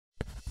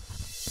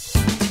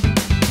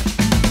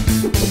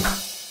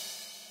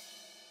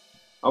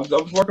I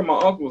was working my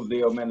uncle's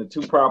deal, man. The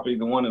two properties,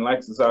 the one in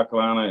Langston, South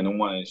Carolina, and the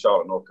one in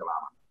Charlotte, North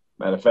Carolina.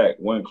 Matter of fact,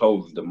 one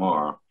closes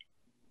tomorrow.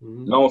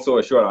 Long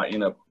story short, I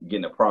end up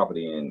getting a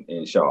property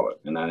in Charlotte,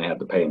 and I didn't have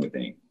to pay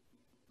anything.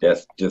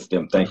 That's just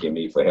them thanking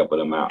me for helping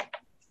them out.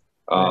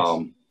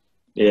 Nice.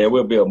 Yeah, it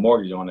will be a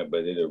mortgage on it,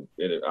 but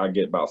I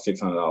get about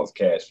 $600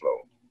 cash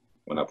flow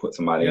when I put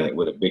somebody in it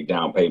with a big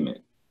down payment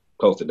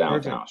close to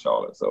downtown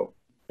Charlotte. So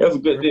it was a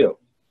good deal.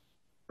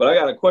 But I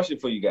got a question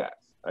for you guys.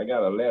 I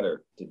got a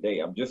letter today.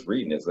 I'm just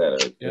reading this letter.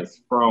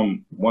 It's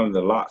from one of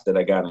the lots that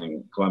I got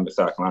in Columbus,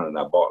 South Carolina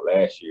that I bought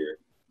last year.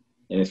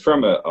 And it's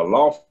from a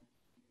law firm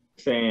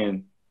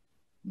saying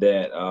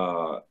that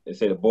they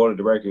say the board of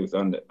directors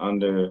they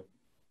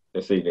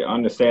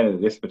understand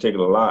that this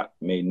particular lot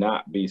may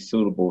not be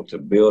suitable to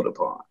build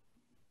upon.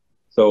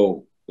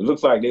 So it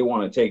looks like they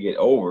want to take it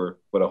over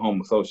for the home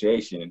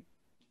association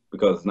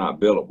because it's not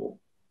buildable.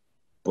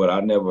 But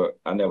I never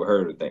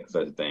heard of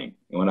such a thing.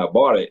 And when I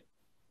bought it,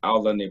 I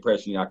was under the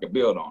impression I could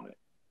build on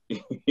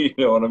it. You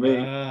know what I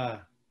mean?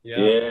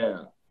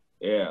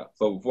 Yeah.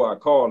 So before I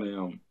call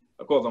them,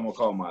 of course I'm gonna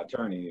call my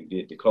attorney and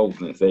get the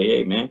closing and say,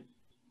 hey man,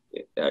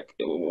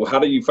 how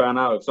do you find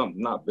out if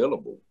something's not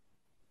buildable?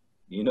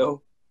 You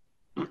know?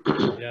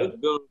 Yeah,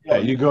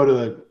 you go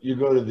to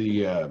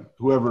the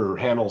whoever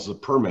handles the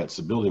permits,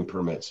 the building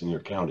permits in your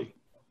county.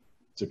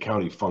 It's a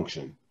county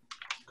function.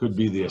 Could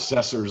be the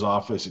assessor's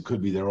office. It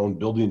could be their own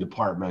building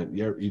department.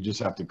 You just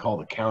have to call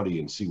the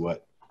county and see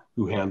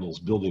who handles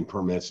building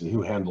permits and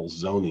who handles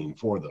zoning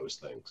for those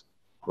things.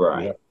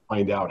 Right. You have to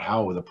find out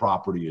how the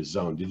property is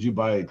zoned. Did you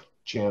by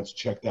chance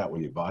check that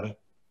when you bought it?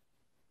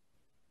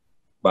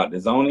 About the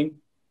zoning?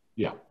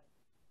 Yeah.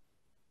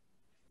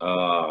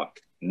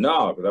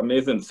 No, because I mean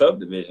it's in the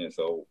subdivision,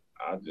 so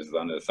I just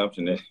under the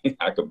assumption that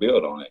I could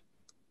build on it.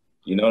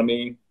 You know what I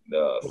mean?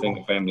 The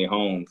single family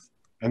homes.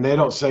 And they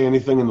don't say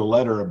anything in the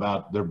letter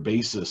about their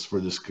basis for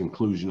this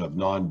conclusion of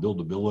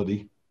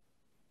non-buildability.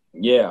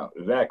 Yeah,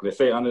 exactly. They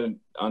say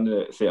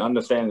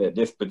understand that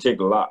this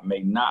particular lot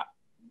may not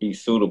be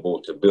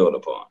suitable to build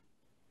upon.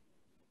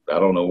 I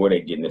don't know where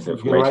they're getting this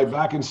information. You can write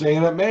back and say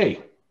it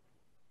may.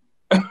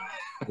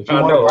 If you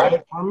want to buy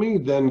it from me,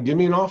 then give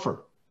me an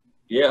offer.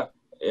 Yeah,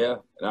 and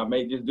I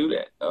may just do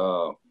that.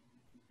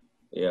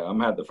 Yeah, I'm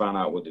gonna have to find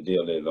out what the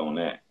deal is on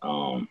that.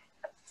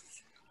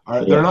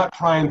 They're not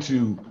trying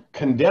to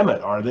condemn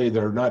it, are they?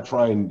 They're not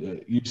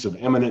trying use of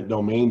eminent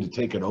domain to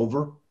take it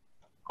over.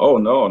 Oh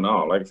no.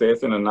 Like I said,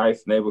 it's in a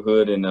nice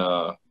neighborhood in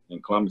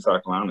Columbus,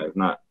 South Carolina. It's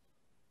not,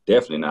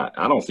 definitely not.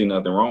 I don't see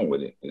nothing wrong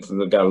with it. It's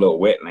got a little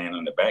wetland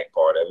on the back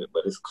part of it,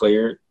 but it's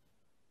cleared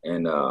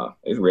and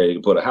it's ready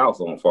to put a house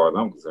on, as far as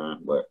I'm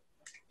concerned. But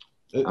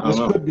this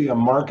could be a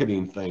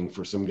marketing thing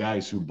for some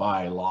guys who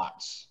buy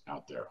lots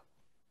out there.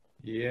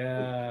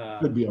 Yeah.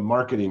 It could be a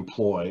marketing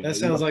ploy. That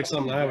sounds like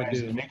something I would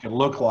do. To make it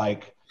look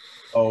like,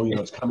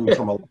 it's coming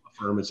from a law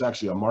firm. It's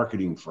actually a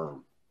marketing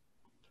firm.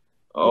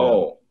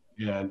 Oh.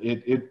 And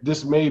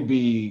this may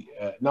be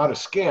not a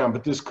scam,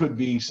 but this could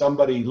be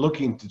somebody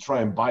looking to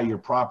try and buy your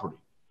property.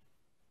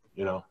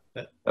 You know,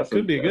 that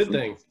could be a good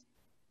thing.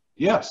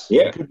 Yes.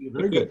 Yeah. It could be a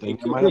very good thing.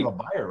 You might have a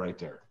buyer right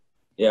there.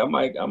 Yeah, I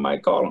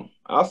might call them.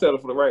 I'll settle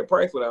for the right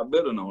price without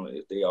bidding on it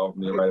if they offer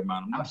me the right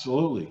amount of money.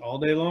 Absolutely. All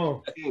day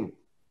long.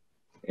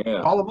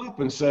 Yeah. Call them up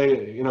and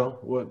say,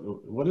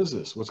 what is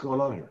this? What's going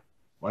on here?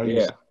 Why are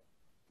you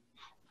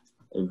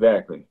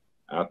Exactly.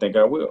 I think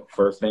I will.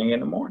 First thing in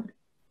the morning.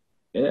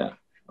 Yeah.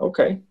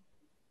 Okay.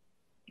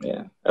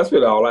 Yeah. That's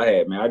really all I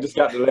had, man. I just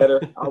got the letter.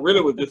 I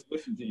really was just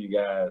listening to you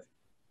guys.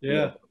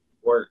 Yeah.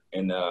 Work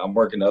and I'm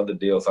working other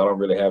deals, so I don't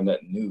really have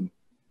nothing new.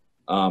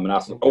 And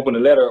I opened the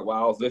letter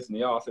while I was listening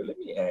to y'all. I said, let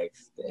me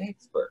ask the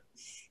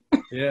experts.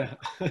 Yeah.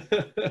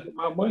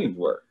 My money's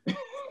worth.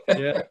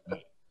 Yeah.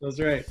 That's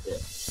right. Yeah.